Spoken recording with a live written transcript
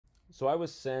So I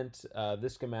was sent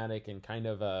this schematic and kind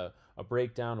of a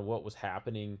breakdown of what was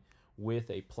happening with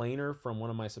a planer from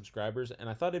one of my subscribers, and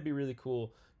I thought it'd be really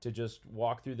cool to just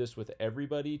walk through this with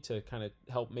everybody to kind of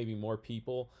help maybe more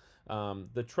people.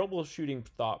 The troubleshooting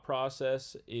thought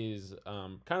process is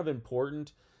kind of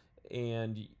important,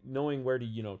 and knowing where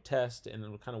to test and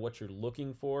kind of what you're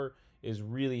looking for is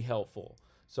really helpful.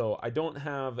 So I don't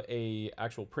have a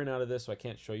actual printout of this, so I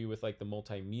can't show you with like the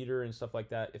multimeter and stuff like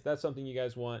that. If that's something you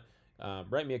guys want,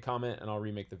 write me a comment and I'll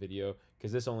remake the video,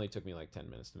 because this only took me like 10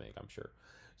 minutes to make, I'm sure.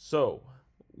 So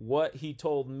what he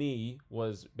told me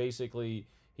was basically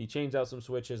he changed out some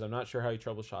switches. I'm not sure how he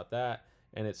troubleshot that,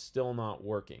 and it's still not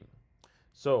working.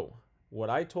 So what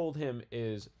I told him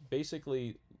is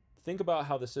basically think about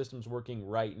how the system's working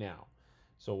right now.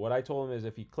 So what I told him is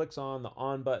if he clicks on the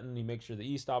on button, he makes sure the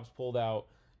e-stop's pulled out,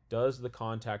 does the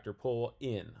contactor pull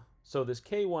in? So this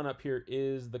K1 up here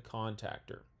is the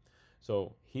contactor.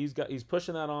 So he's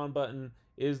pushing that on button.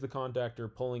 Is the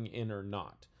contactor pulling in or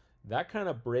not? That kind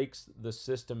of breaks the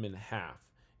system in half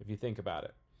if you think about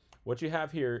it. What you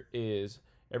have here is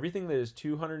everything that is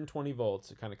 220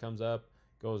 volts. It kind of comes up,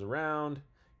 goes around,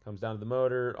 comes down to the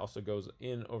motor, also goes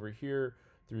in over here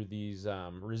through these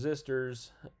resistors,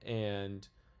 and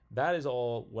that is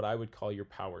all what I would call your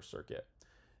power circuit.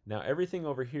 Now everything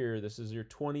over here, this is your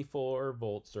 24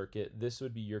 volt circuit. This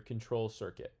would be your control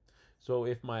circuit. So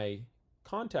if my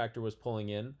contactor was pulling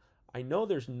in, I know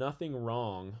there's nothing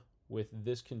wrong with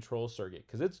this control circuit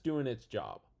because it's doing its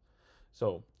job.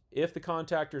 So if the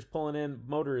contactor is pulling in,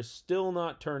 motor is still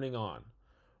not turning on,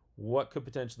 what could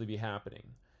potentially be happening?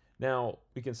 Now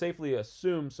we can safely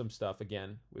assume some stuff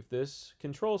again. If this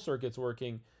control circuit's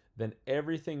working, then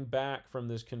everything back from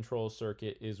this control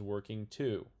circuit is working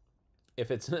too.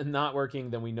 If it's not working,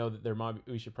 then we know that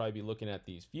we should probably be looking at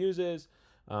these fuses,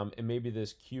 and maybe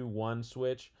this Q1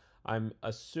 switch. I'm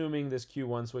assuming this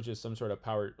Q1 switch is some sort of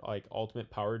power, like ultimate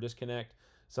power disconnect.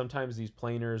 Sometimes these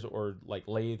planers or like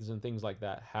lathes and things like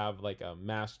that have like a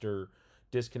master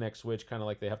disconnect switch, kind of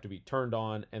like they have to be turned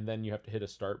on and then you have to hit a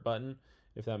start button,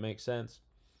 if that makes sense.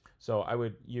 So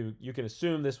you can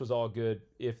assume this was all good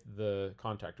if the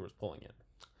contactor was pulling in.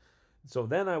 So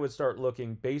then I would start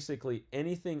looking basically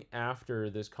anything after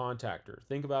this contactor.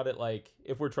 Think about it like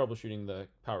if we're troubleshooting the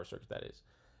power circuit, that is.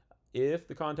 If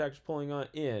the contactor's pulling on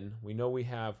in, we know we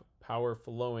have power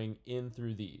flowing in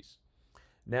through these.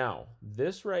 Now,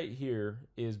 this right here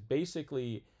is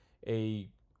basically a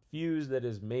fuse that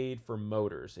is made for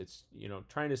motors. It's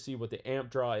trying to see what the amp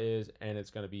draw is, and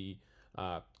it's going to be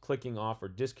clicking off or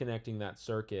disconnecting that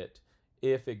circuit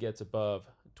if it gets above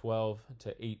 12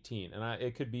 to 18. And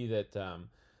it could be that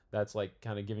that's like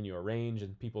kind of giving you a range,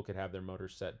 and people could have their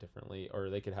motors set differently, or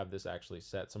they could have this actually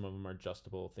set. Some of them are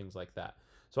adjustable, things like that.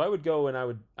 So I would go and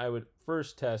I would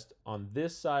first test on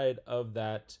this side of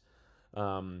that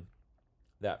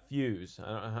that fuse.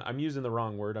 I'm using the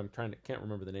wrong word. Can't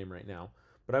remember the name right now.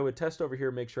 But I would test over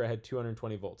here, make sure I had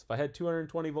 220 volts. If I had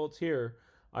 220 volts here,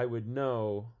 I would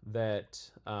know that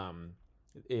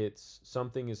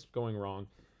something is going wrong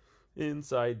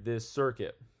inside this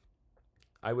circuit.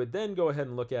 I would then go ahead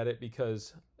and look at it,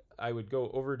 because I would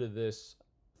go over to this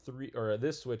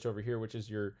this switch over here, which is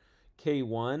your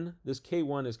K1. This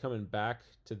K1 is coming back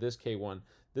to this K1.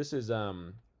 This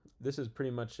is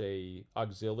pretty much a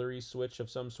auxiliary switch of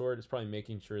some sort. It's probably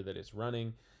making sure that it's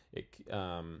running.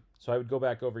 So I would go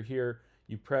back over here.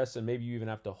 You press, and maybe you even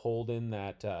have to hold in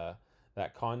that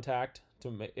contact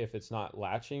if it's not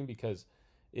latching, because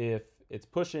if it's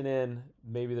pushing in,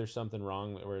 maybe there's something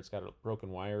wrong where it's got a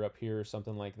broken wire up here or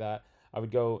something like that. I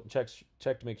would go check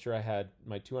to make sure I had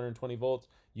my 220 volts.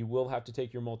 You will have to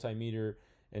take your multimeter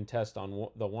and test on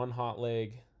the one hot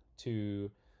leg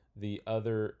to the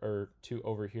other, or to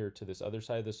over here to this other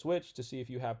side of the switch, to see if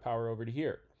you have power over to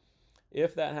here.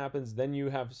 If that happens, then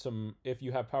if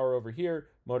you have power over here,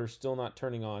 motor's still not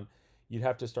turning on, you'd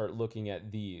have to start looking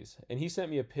at these. And he sent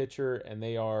me a picture, and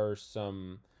they are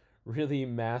some really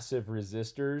massive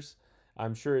resistors.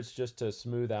 I'm sure it's just to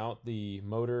smooth out the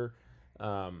motor,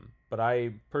 but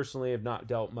I personally have not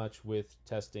dealt much with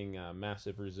testing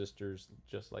massive resistors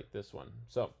just like this one.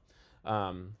 So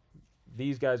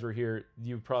these guys were here.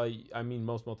 Most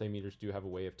multimeters do have a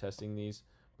way of testing these,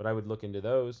 but I would look into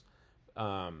those.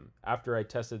 After I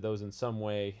tested those in some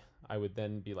way, I would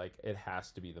then be like, it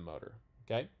has to be the motor.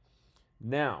 Okay.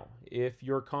 Now, if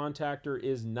your contactor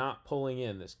is not pulling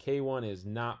in, this K1 is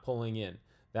not pulling in,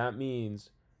 that means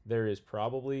there is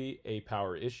probably a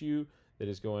power issue that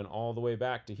is going all the way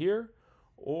back to here,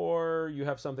 or you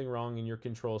have something wrong in your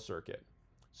control circuit.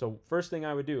 So first thing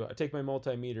I would do, I take my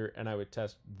multimeter and I would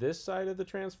test this side of the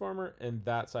transformer and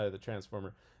that side of the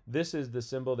transformer. This is the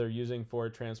symbol they're using for a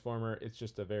transformer. It's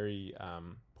just a very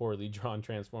poorly drawn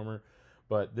transformer,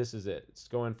 but this is it. It's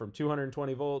going from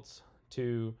 220 volts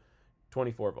to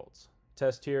 24 volts.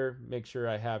 Test here, make sure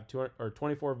I have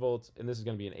 24 volts, and this is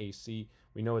going to be an AC.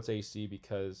 We know it's AC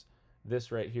because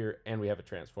this right here, and we have a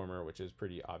transformer, which is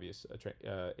pretty obvious,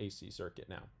 AC circuit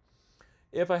now.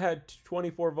 If I had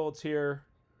 24 volts here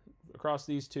across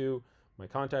these two, my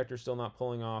contactor's still not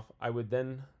pulling off, I would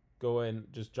then go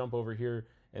and just jump over here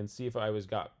and see if I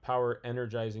got power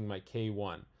energizing my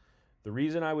K1. The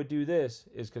reason I would do this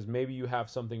is because maybe you have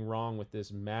something wrong with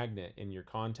this magnet in your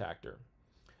contactor.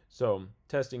 So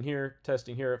testing here,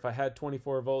 testing here. If I had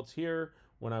 24 volts here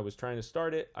when I was trying to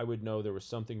start it, I would know there was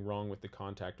something wrong with the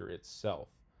contactor itself.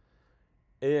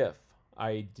 If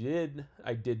I did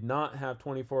not have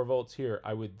 24 volts here,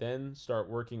 I would then start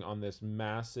working on this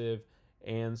massive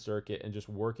AND circuit and just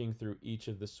working through each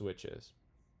of the switches.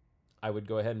 I would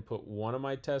go ahead and put one of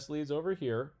my test leads over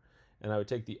here, and I would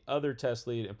take the other test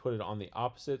lead and put it on the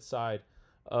opposite side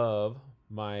of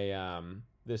my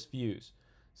this fuse.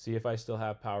 See if I still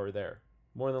have power there.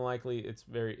 More than likely, it's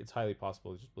highly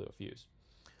possible it just blew a fuse.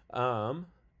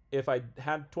 If I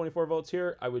had 24 volts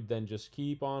here, I would then just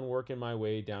keep on working my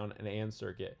way down an AND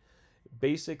circuit.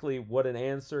 Basically, what an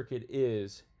AND circuit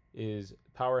is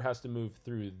power has to move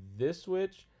through this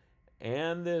switch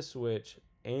and this switch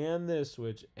and this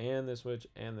switch and this switch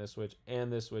and this switch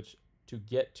and this switch to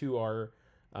get to our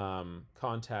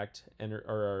contact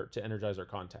or to energize our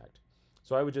contact.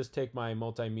 So I would just take my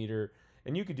multimeter,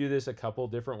 and you could do this a couple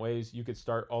different ways. You could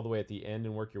start all the way at the end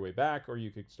and work your way back, or you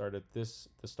could start at the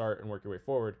start and work your way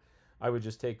forward. I would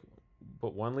just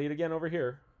put one lead again over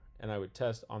here, and I would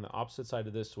test on the opposite side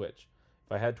of this switch.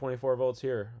 If I had 24 volts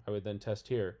here, I would then test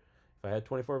here. If I had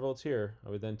 24 volts here, I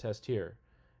would then test here,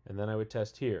 and then I would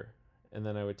test here, and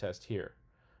then I would test here,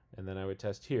 and then I would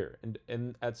test here.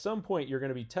 And at some point, you're going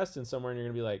to be testing somewhere, and you're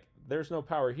going to be like, there's no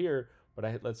power here,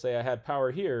 but let's say I had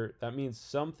power here. That means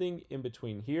something in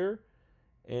between here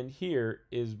and here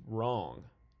is wrong.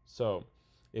 So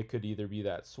it could either be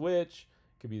that switch,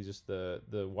 it could be just the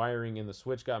wiring in the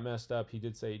switch got messed up. He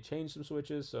did say he changed some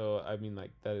switches, so I mean,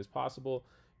 like, that is possible.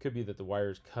 Could be that the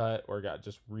wires cut or got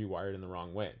just rewired in the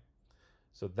wrong way.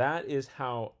 So that is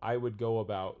how I would go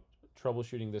about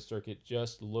troubleshooting this circuit,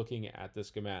 just looking at the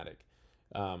schematic.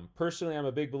 Personally, I'm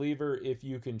a big believer if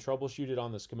you can troubleshoot it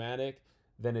on the schematic,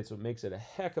 then it's what makes it a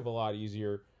heck of a lot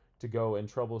easier to go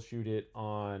and troubleshoot it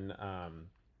on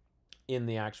in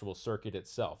the actual circuit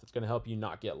itself. It's going to help you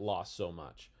not get lost so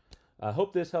much. I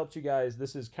hope this helped you guys.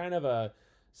 This is kind of a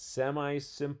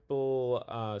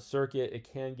semi-simple circuit.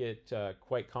 It can get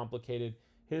quite complicated.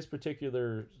 His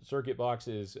particular circuit box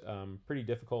is pretty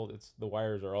difficult. The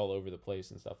wires are all over the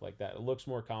place and stuff like that. It looks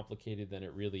more complicated than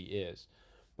it really is.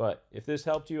 But if this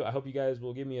helped you, I hope you guys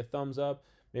will give me a thumbs up.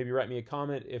 Maybe write me a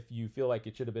comment if you feel like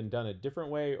it should have been done a different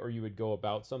way, or you would go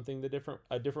about something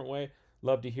a different way.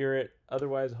 Love to hear it.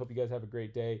 Otherwise, I hope you guys have a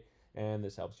great day and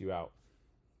this helps you out.